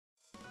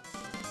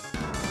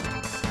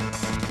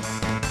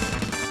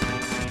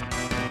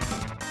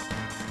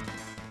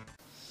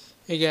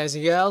Hey guys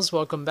and gals,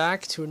 welcome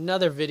back to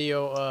another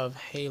video of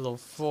Halo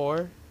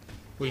 4.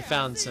 We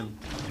found some,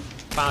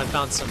 we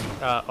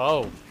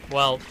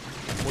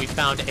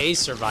found a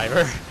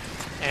survivor,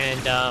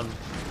 and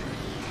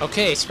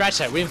okay, scratch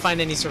that, we didn't find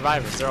any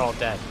survivors, they're all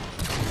dead.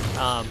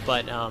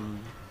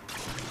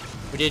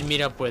 We did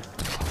meet up with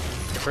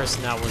the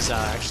person that was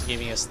actually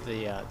giving us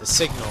the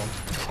signal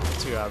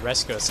to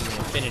rescue us in the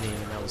Infinity,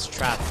 and that was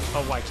trapped.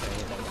 Oh, why can't I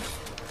hit that?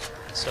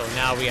 So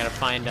now we gotta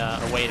find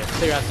a way to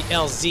clear out the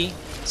LZ,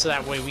 so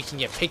that way we can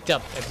get picked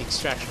up at the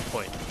extraction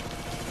point.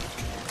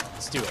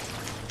 Let's do it.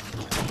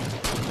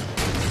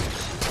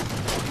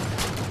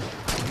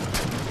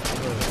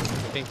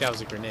 I think that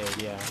was a grenade,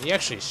 yeah. He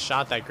actually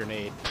shot that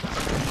grenade.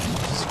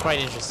 Which is quite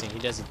interesting. He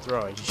doesn't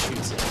throw it, he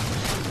shoots it.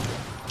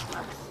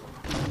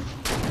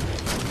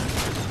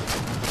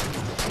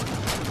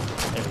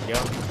 There we go.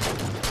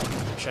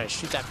 Try to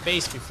shoot that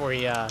base before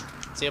he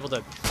is able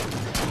to...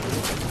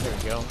 There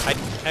we go.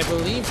 I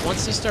believe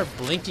once they start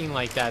blinking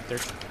like that, they're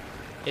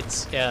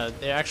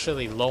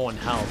actually low on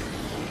health.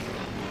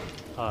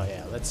 Oh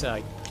yeah, let's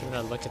give it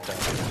a look at that.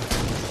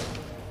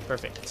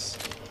 Perfect.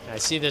 I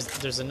see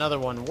there's another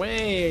one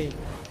way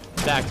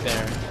back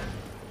there.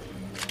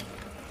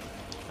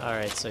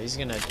 Alright, so he's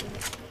gonna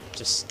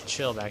just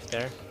chill back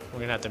there.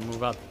 We're gonna have to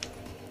move up.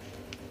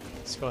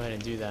 Let's go ahead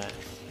and do that.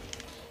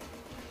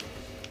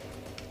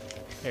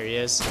 There he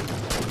is.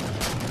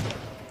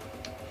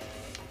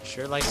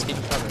 Sure likes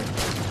getting covered.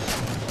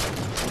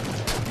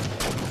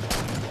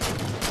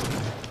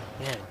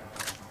 Man.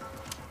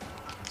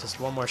 Just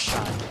one more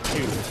shot.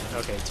 Two.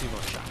 Okay, two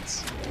more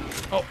shots.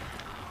 Oh!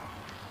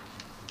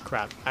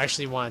 Crap. I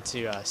actually wanted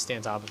to stay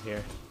on top of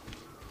here.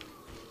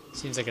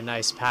 Seems like a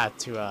nice path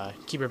to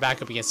keep her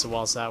back up against the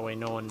wall so that way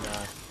no one...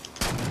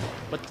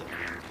 What the...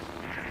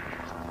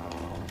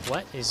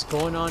 What is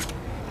going on?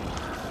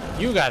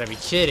 You gotta be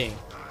kidding.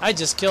 I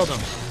just killed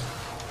him.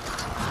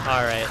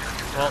 Alright.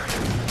 Well...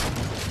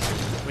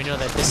 We know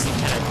that this thing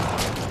kind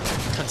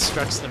of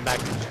constructs them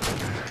back.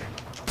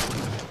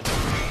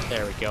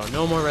 There we go.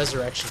 No more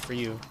resurrection for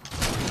you.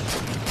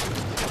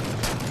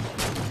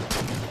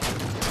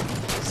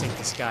 Let's take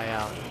this guy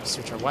out.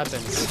 Switch our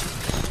weapons.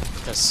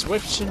 Because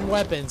switching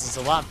weapons is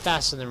a lot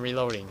faster than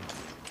reloading.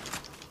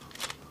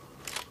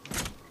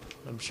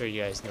 I'm sure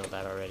you guys know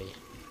that already.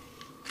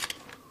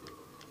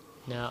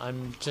 Now,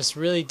 I'm just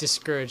really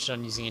discouraged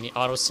on using any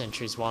auto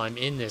sentries while I'm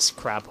in this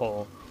crap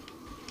hole.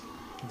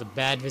 The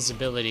bad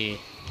visibility.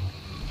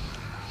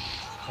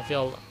 I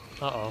feel...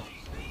 Uh-oh.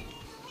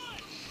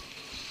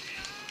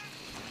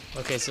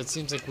 Okay, so it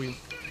seems like we...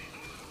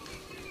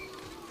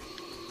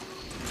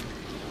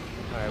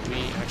 Alright,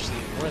 we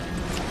actually were...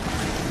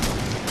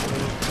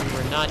 We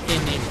were not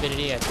in the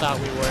Infinity. I thought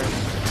we were.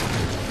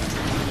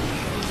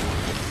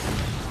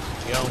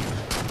 Go.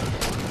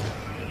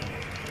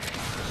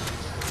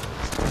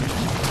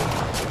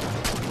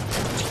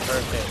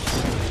 Perfect.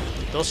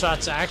 Those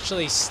shots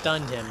actually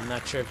stunned him. I'm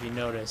not sure if you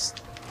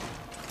noticed.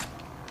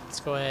 Let's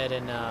go ahead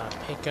and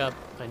pick up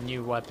a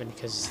new weapon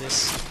because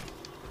this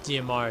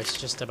DMR is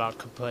just about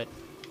kaput.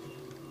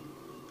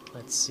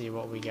 Let's see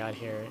what we got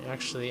here.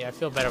 Actually, I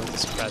feel better with the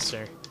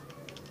suppressor.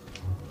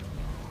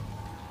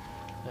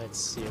 Let's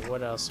see,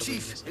 what else are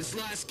Chief, it's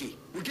Lasky.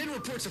 We're getting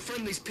reports of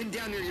friendlies pinned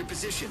down near your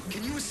position.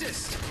 Can you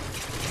assist?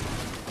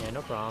 Yeah,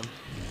 no problem.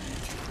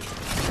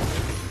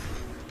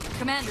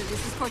 Commander,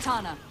 this is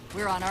Cortana.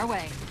 We're on our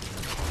way.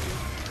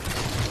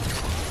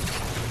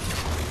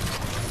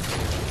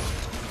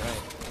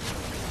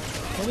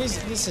 Well,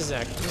 this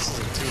isn't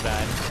too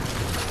bad.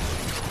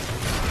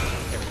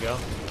 There we go.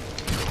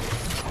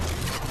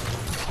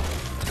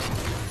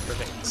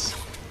 Perfect.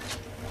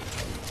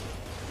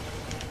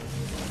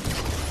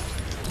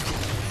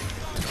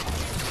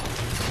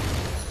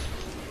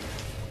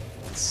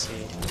 Let's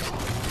see.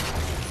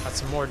 Got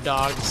some more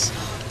dogs.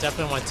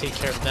 Definitely want to take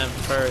care of them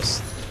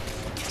first,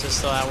 just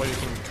so that way we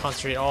can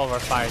concentrate all of our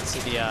fire to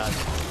the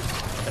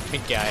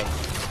big guy.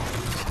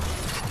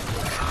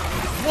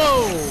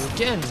 Whoa!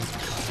 Again.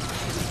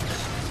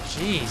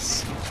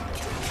 Jeez.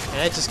 And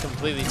that just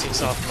completely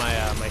takes off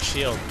my my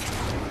shield. I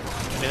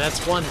mean,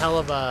 that's one hell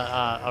of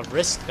a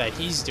risk that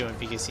he's doing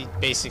because he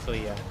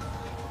basically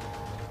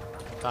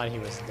thought he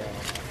was dead.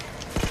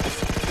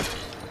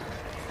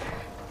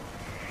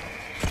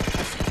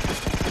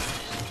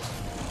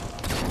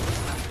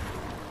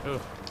 Ooh,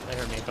 that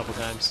hurt me a couple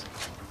times.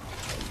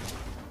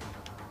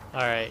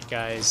 Alright,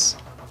 guys.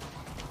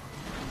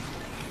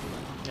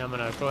 Now I'm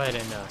gonna go ahead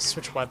and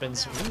switch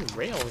weapons. Ooh,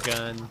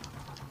 railgun.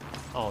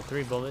 Oh,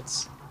 3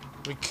 bullets.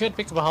 We could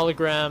pick up a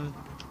hologram,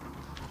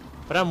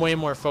 but I'm way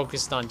more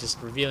focused on just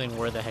revealing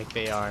where the heck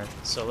they are.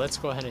 So let's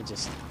go ahead and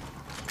just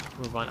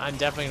move on. I'm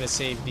definitely gonna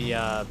save the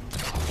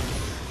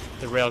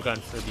railgun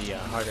for the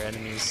harder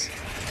enemies.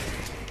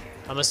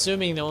 I'm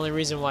assuming the only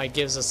reason why it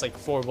gives us like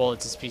 4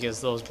 bullets is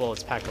because those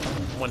bullets pack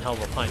one hell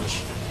of a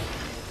punch.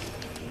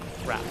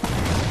 Crap.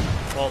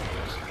 Well,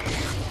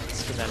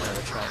 let's give that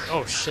another try.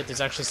 Oh shit!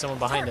 There's actually someone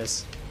behind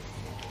us.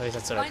 At least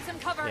that's what.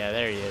 Yeah,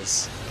 there he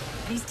is.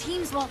 These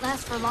teams won't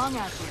last for long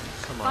out here.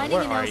 Come on, Finding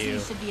where an are LZ you?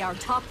 should be our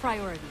top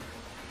priority.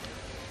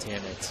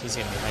 Damn it, he's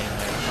gonna be hiding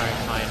there. Alright,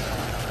 fine.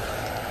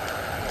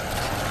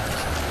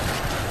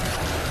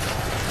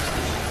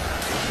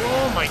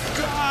 Oh my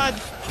god!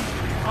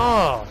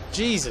 Oh,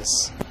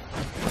 Jesus.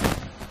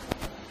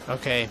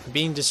 Okay,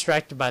 being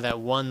distracted by that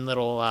one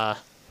little,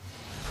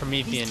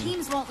 Promethean. These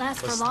teams won't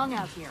last for long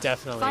out here.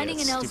 Definitely Finding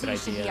a an stupid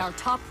LZ should idea. be our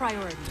top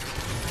priority.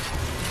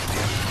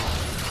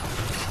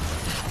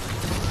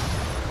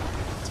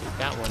 Take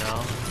that one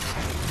out.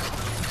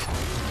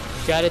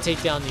 You gotta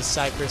take down these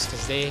ciphers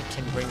because they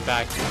can bring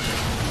back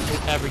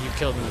whoever you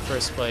killed in the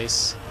first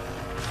place.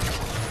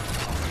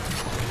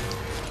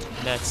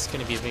 And that's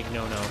gonna be a big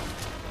no-no.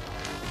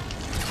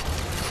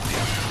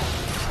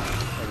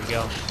 There we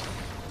go.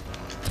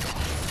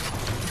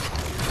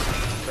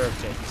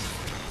 Perfect.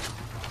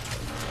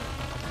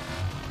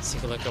 Let's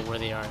take a look at where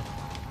they are.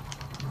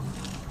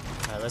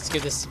 Alright, let's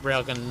give this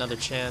railgun another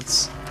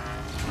chance.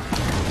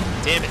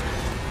 Damn it!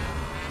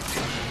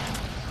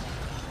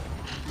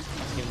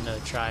 Let's give it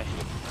another try.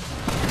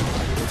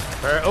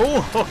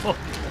 Oh!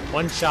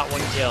 One shot,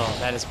 one kill.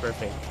 That is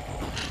perfect.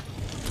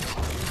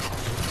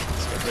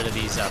 Let's get rid of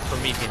these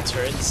Promethean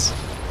turrets.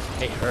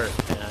 They hurt,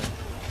 man.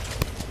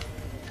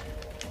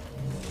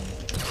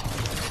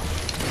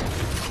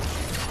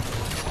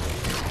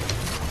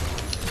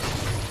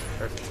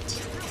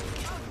 Perfect.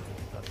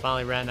 I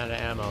finally ran out of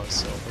ammo,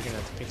 so we're gonna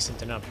have to pick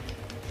something up.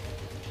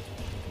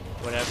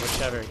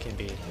 Whichever it can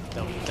be.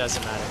 It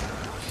doesn't matter.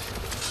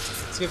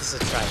 Let's give this a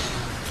try.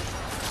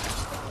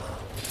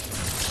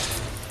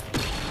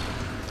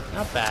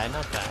 Not bad,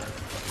 not bad.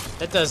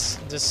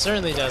 This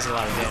certainly does a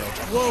lot of damage.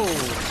 Whoa!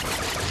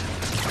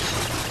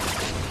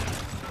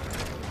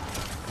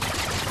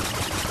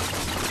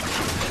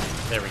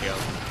 There we go.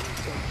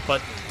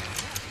 But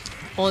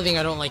only thing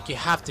I don't like, you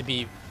have to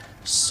be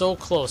so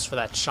close for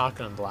that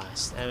shotgun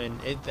blast. I mean,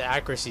 the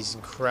accuracy is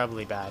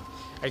incredibly bad.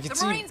 I can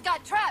see. The Marines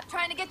got trapped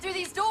trying to get through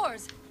these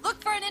doors.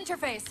 Look for an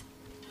interface.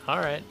 All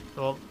right.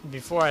 Well,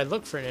 before I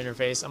look for an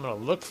interface, I'm gonna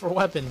look for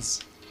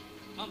weapons.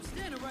 I'm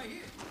standing right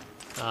here.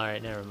 All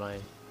right, never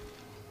mind.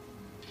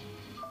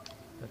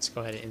 Let's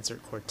go ahead and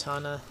insert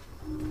Cortana.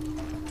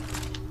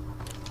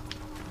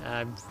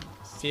 I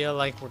feel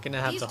like we're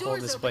gonna have to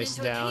hold this place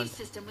down.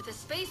 System with a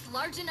space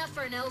large enough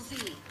for an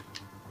LZ.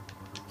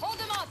 Hold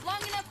them off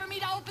long enough for me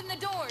to open the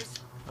doors.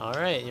 All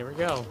right, here we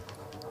go.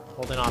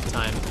 Holding off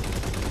time.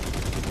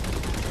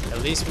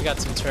 At least we got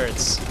some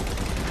turrets.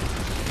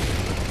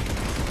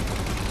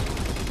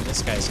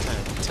 This guy's kind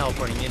of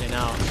teleporting in and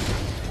out.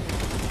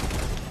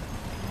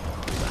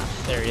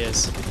 There he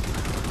is.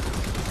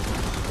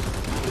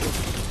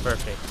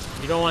 Perfect.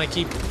 You don't want to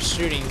keep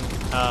shooting.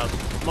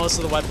 Most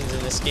of the weapons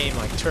in this game,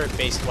 like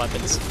turret-based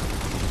weapons,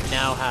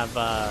 now have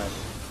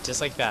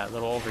just like that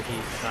little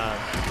overheat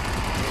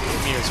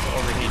meters for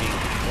overheating.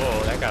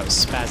 Whoa, that guy was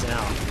spazzing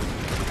out.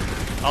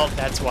 Oh,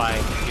 that's why.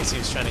 I guess he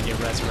was trying to get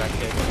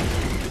resurrected.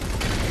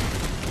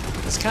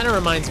 This kind of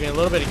reminds me a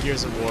little bit of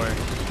Gears of War.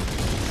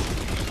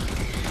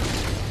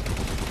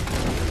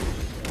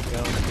 There we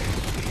go.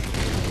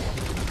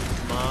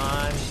 Come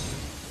on.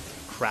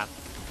 Crap.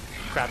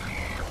 Crap.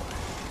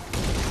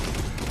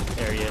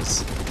 There he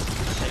is.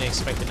 I didn't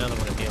expect another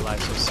one to be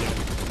alive so soon.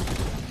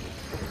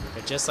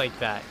 But just like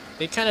that.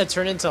 They kind of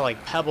turn into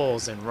like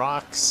pebbles and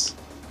rocks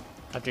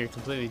after you're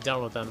completely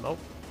done with them. Oh,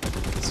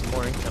 some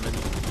more incoming.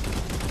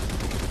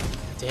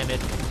 Damn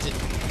it.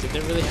 Did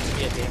there really have to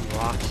be a damn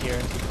rock here?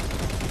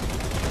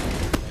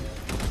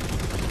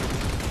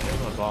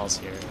 Where's my balls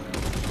here?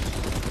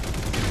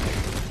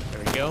 There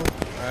we go.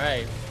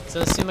 Alright. So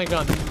it doesn't seem like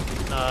got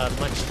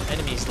much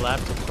enemies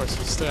left. Of course,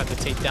 we still have to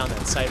take down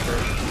that cipher.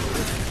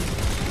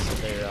 So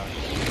they're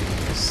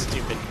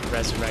stupid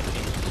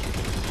resurrecting.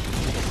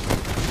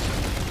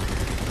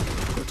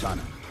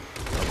 Cortana,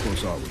 how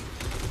close are we?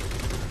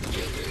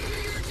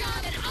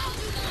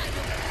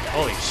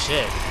 Holy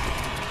shit.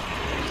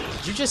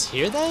 Did you just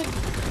hear that?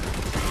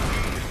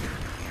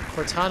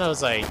 Cortana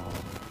was like,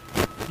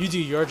 you do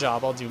your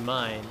job, I'll do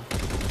mine.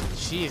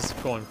 She's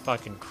going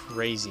fucking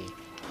crazy.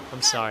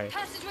 I'm sorry.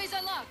 Passageway's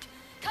unlocked.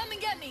 Come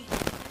and get me.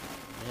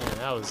 Man,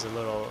 that was a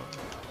little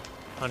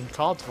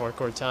uncalled for,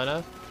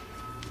 Cortana.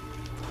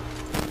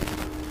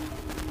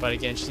 But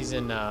again, she's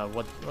in,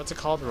 what's it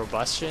called?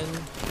 Robustion?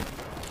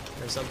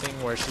 Or something,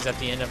 where she's at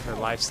the end of her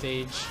life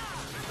stage.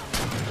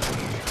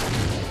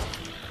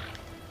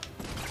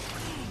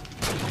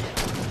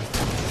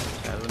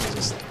 Let me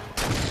just...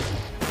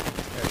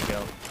 There we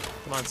go.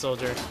 Come on,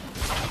 soldier.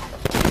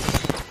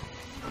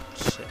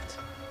 Shit.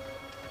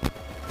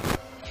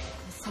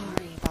 I'm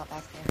sorry about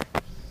back there.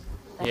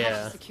 The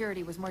Yeah. hatch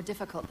security was more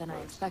difficult than I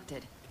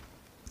expected.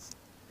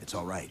 It's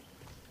all right.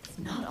 It's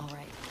not all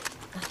right.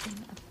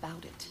 Nothing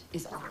about it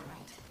is all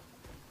right.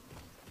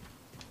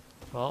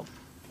 Well,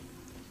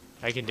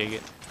 I can dig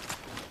it.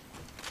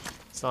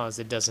 As long as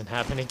it doesn't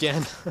happen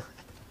again.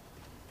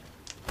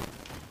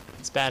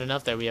 It's bad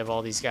enough that we have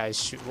all these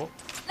guys shoot. Whoa.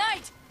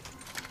 Knight!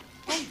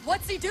 Hey,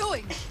 what's he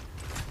doing?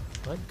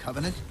 What?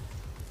 Covenant?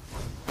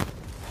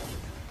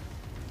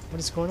 What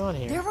is going on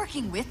here? They're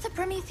working with the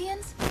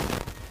Prometheans?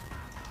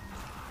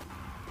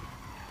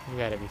 You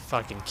gotta be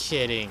fucking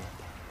kidding.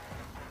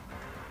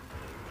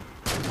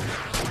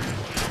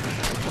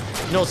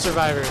 No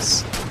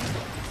survivors.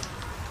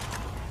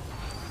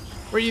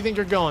 Where do you think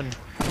you're going?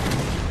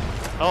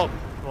 Oh,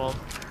 well,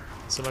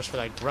 so much for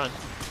that grunt.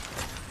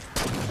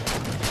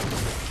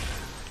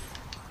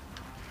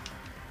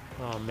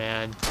 Oh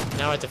man,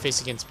 now I have to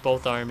face against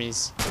both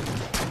armies.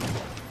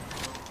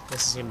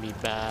 This is gonna be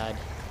bad.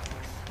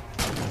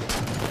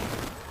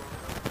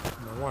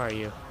 Where are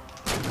you?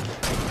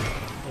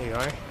 There you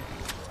are.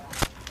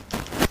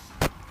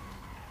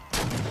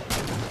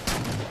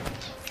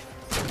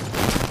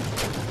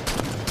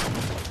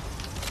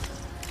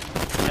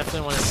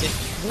 Definitely want to see.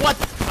 What?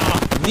 Oh,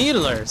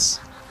 needlers!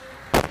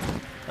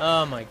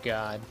 Oh my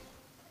god.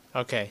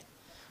 Okay.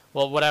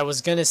 Well, what I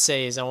was gonna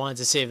say is I wanted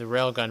to save the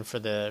railgun for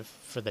the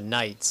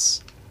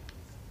knights.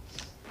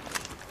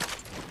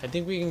 I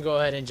think we can go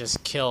ahead and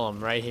just kill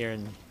them right here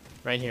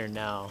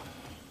now.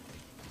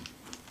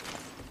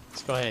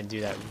 Let's go ahead and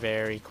do that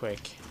very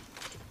quick.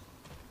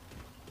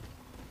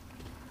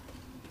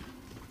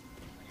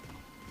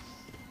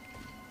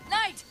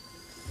 Knight!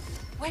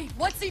 Wait,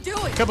 what's he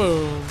doing?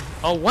 Kaboom!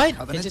 Oh, what?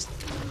 Covenant? It just...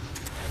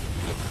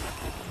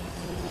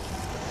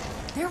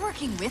 They're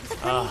working with the Oh,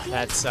 promethean?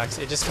 that sucks.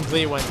 It just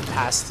completely went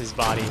past his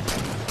body.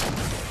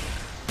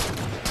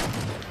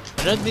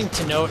 Another thing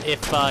to note,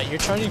 if you're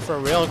charging for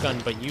a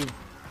railgun but you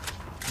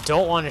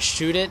don't want to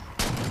shoot it,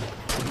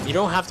 you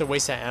don't have to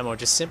waste that ammo.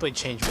 Just simply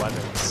change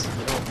weapons.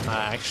 You don't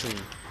actually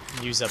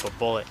use up a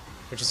bullet,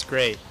 which is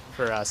great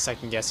for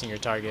second guessing your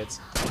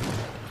targets.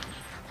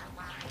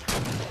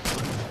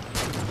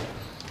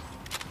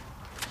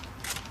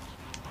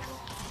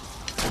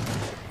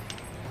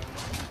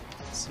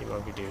 Let's see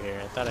what we do here.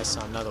 I thought I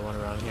saw another one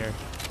around here.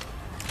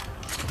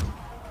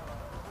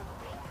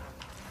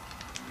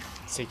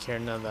 Let's take care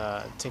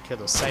of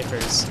those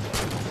ciphers.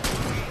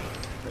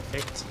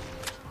 Perfect.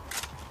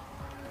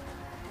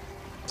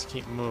 Let's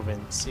keep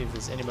moving. See if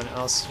there's anyone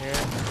else here.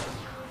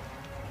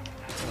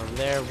 One over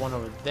there, one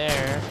over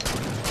there.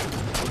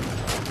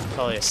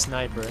 Probably a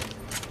sniper.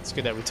 It's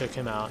good that we took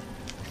him out.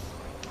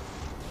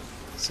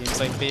 Seems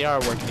like they are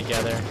working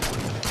together.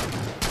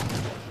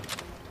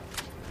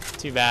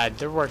 Too bad,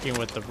 they're working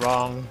with the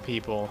wrong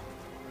people.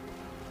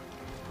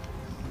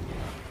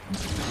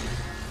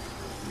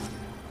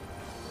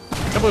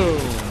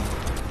 Kaboom!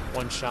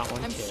 One shot,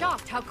 one I'm kill.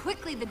 shocked how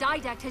quickly the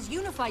Didact has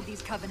unified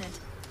these Covenant.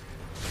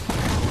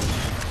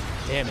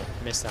 Damn it,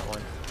 missed that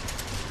one.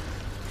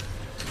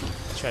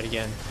 Try it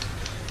again.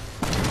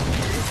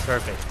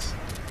 Perfect.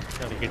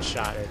 Another good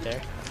shot right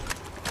there.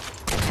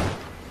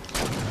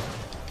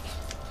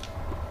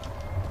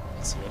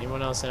 Let's see,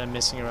 anyone else that I'm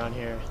missing around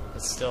here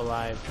that's still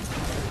alive?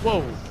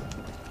 Whoa!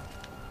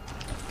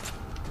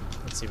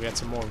 Let's see, we got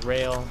some more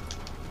rail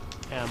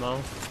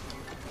ammo.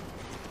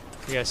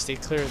 We gotta stay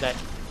clear of that.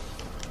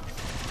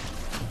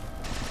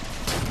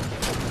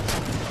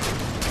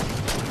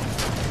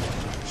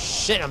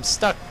 Shit, I'm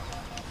stuck!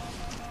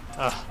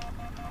 Ugh.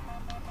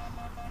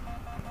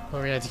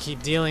 We're gonna have to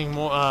keep deal with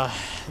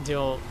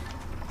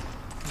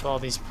all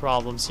these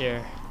problems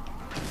here.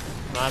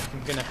 I'm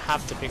gonna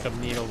have to pick up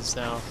needles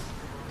now.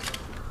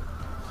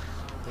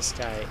 This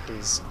guy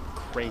is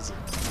crazy.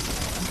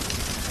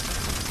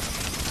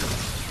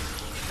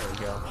 There we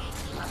go.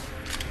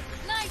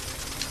 Nice.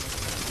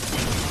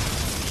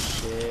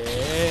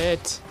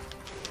 Shit.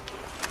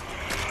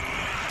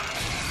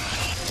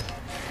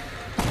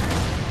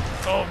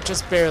 Oh,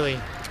 just barely.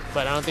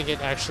 But I don't think it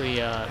actually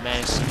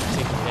managed to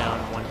take him down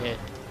in one hit.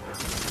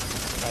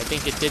 I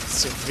think it did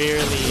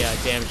severely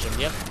damage him.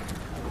 Yep.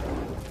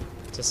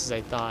 Just as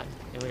I thought.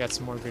 And we got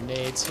some more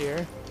grenades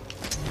here.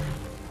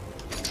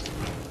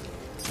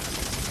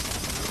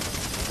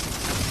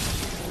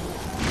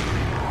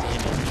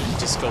 Damn it. You can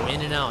just go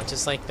in and out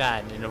just like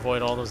that and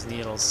avoid all those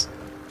needles.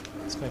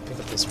 Let's go ahead and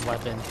pick up this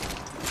weapon.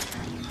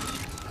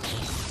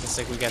 Looks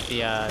like we got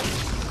the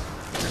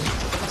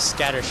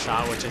scatter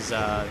shot, which is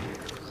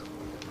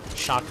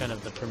shotgun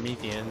of the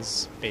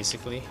Prometheans,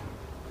 basically.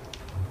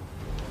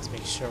 Let's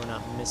make sure we're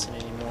not missing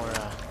any more.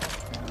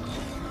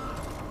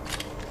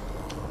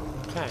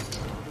 Okay.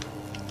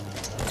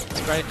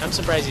 I'm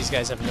surprised these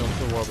guys have no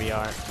clue where we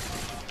are.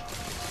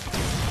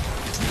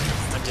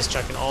 I'm just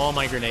chucking all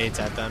my grenades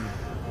at them.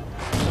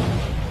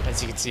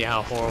 As you can see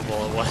how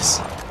horrible it was.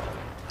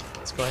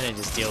 Let's go ahead and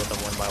just deal with them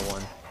one by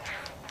one.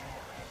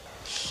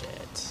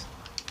 Shit.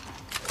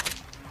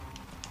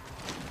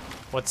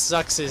 What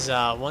sucks is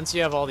once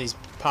you have all these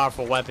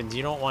powerful weapons,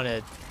 you don't want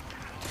to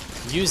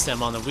use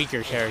them on the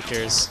weaker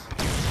characters.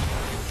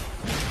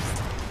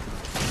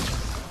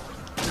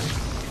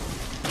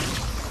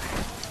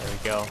 There we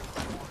go.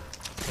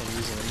 I'm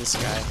using this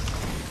guy.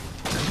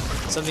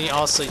 Something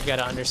also you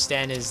gotta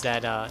understand is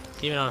that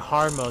even on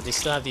hard mode, they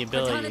still have the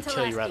ability to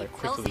kill you rather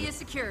quickly. LZ is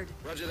secured.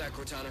 Roger that,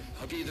 Cortana.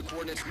 I'll give you the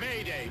coordinates.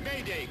 Mayday!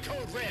 Mayday!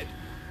 Code red!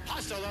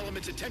 Hostile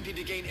elements attempting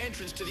to gain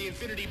entrance to the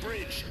Infinity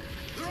Bridge.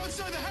 They're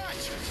outside the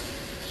hatch!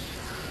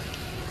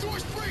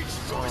 Doors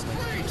breached! Doors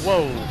breached!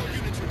 Whoa! All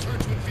units return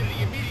to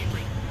Infinity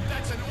immediately.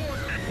 That's an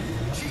order.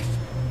 Chief,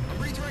 I'm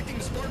redirecting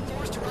the Spartan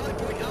force to rally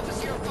point Alpha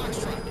Sierra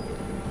Foxtrot.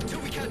 Until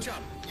we catch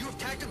up, you have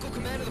tactical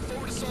command of the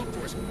forward assault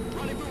force.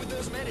 Rendezvous with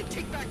those men and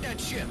take back that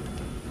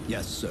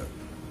Yes, sir.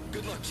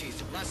 Good luck,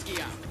 Chief.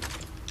 Lasky out.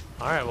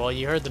 Alright, well,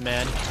 you heard the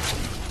man.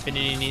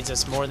 Infinity needs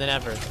us more than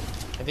ever.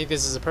 I think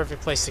this is a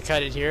perfect place to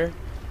cut it here.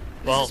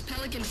 Well, This is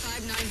Pelican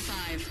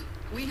 595.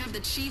 We have the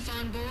Chief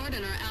on board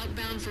and are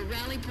outbound for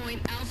Rally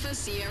Point Alpha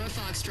Sierra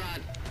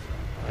Foxtrot.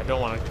 I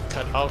don't want to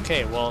cut.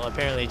 Okay, well,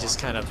 apparently just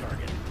kind of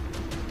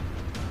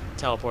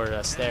teleported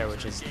us there,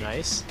 which is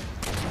nice.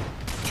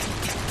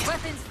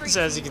 Weapons free.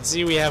 So as you can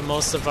see, we have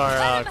most of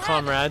our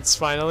comrades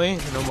finally.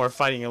 No more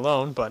fighting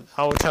alone, but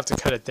I'll have to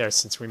cut it there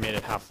since we made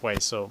it halfway.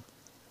 So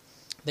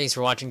thanks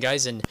for watching,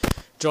 guys, and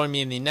join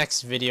me in the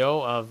next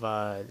video of,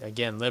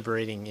 again,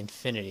 liberating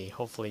Infinity.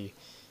 Hopefully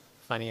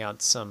finding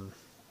out some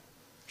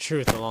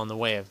truth along the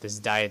way of this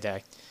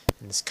diadact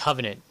and this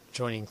covenant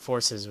joining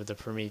forces with the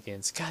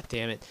Prometheans. God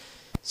damn it.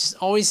 It just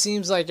always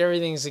seems like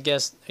everything's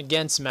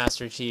against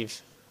Master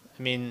Chief.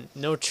 I mean,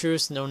 no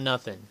truce, no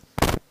nothing.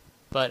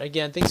 But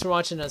again, thanks for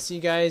watching. I'll see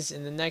you guys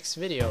in the next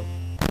video.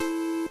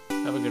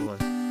 Have a good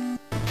one.